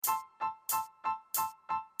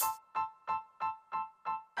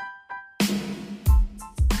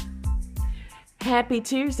Happy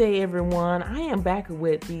Tuesday, everyone. I am back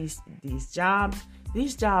with these jobs.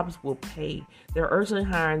 These jobs will pay. They're urgently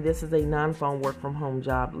hiring. This is a non-phone work from home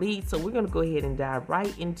job lead. So we're going to go ahead and dive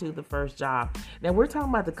right into the first job. Now we're talking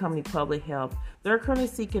about the company Public Health. They're currently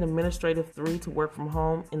seeking administrative 3 to work from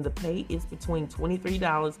home, and the pay is between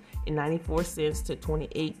 $23.94 to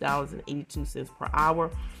 $28.82 per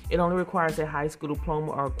hour. It only requires a high school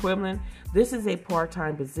diploma or equivalent. This is a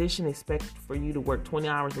part-time position expected for you to work 20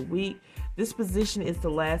 hours a week. This position is to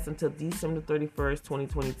last until December 31st,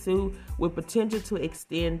 2022, with potential to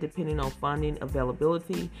extend depending on funding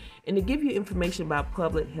availability. And to give you information about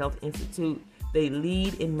Public Health Institute, they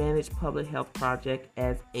lead and manage public health project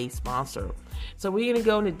as a sponsor. So we're going to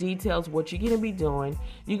go into details what you're going to be doing.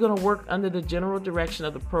 You're going to work under the general direction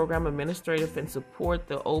of the program administrative and support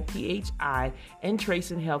the OPHI and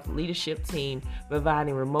Trace and Health leadership team,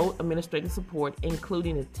 providing remote administrative support,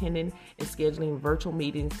 including attending and scheduling virtual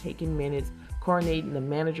meetings, taking minutes, coordinating the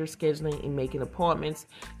manager scheduling and making appointments.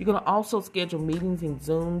 You're going to also schedule meetings in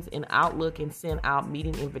Zooms and Outlook and send out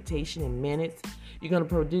meeting invitation in minutes. You're going to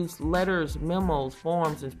produce letters, memos,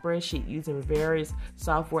 forms, and spreadsheets using various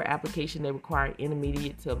software applications that require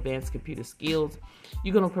intermediate to advanced computer skills.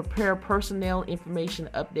 You're going to prepare personnel information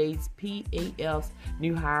updates, PAFs,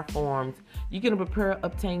 new hire forms. You're going to prepare,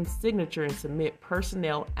 obtain signature, and submit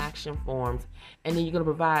personnel action forms. And then you're going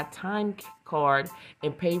to provide time card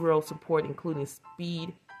and payroll support, including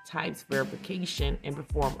speed types verification, and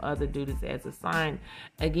perform other duties as assigned.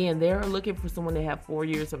 Again, they're looking for someone to have 4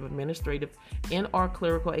 years of administrative and or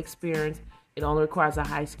clerical experience. It only requires a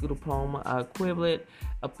high school diploma equivalent,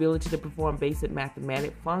 ability to perform basic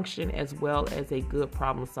mathematic function, as well as a good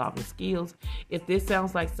problem-solving skills. If this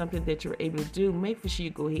sounds like something that you're able to do, make sure you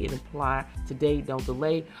go ahead and apply today. Don't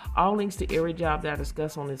delay. All links to every job that I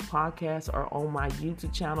discuss on this podcast are on my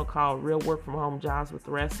YouTube channel called Real Work From Home Jobs with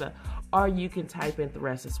Theresa, or you can type in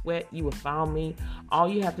Theresa Sweat. You will find me. All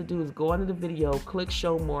you have to do is go under the video, click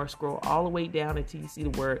show more, scroll all the way down until you see the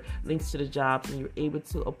word links to the jobs, and you're able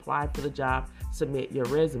to apply for the job, submit your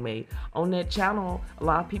resume. On that channel, a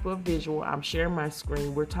lot of people are visual. I'm sharing my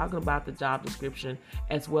screen. We're talking about the job description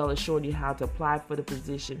as well as showing you how to apply for the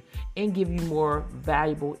position and give you more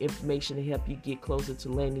valuable information to help you get closer to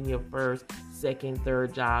landing your first, second,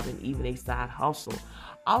 third job, and even a side hustle.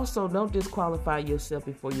 Also, don't disqualify yourself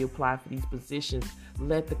before you apply for these positions.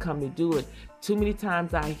 Let the company do it. Too many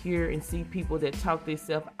times I hear and see people that talk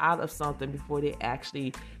themselves out of something before they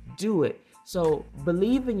actually do it. So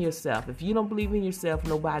believe in yourself. If you don't believe in yourself,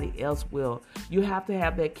 nobody else will. You have to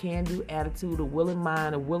have that can-do attitude, a willing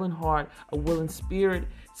mind, a willing heart, a willing spirit.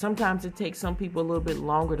 Sometimes it takes some people a little bit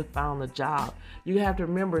longer to find a job. You have to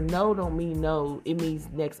remember, no don't mean no. It means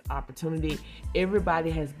next opportunity. Everybody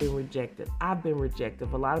has been rejected. I've been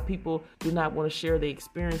rejected. A lot of people do not want to share their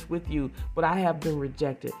experience with you, but I have been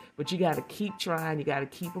rejected. But you got to keep trying. You got to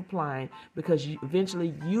keep applying, because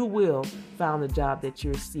eventually you will find the job that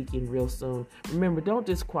you're seeking real soon. Remember, don't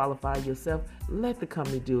disqualify yourself. Let the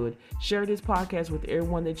company do it. Share this podcast with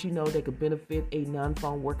everyone that you know that could benefit a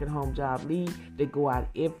non-phone work at home job lead that go out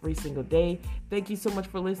every single day. Thank you so much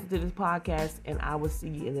for listening to this podcast, and I will see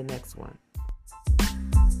you in the next one.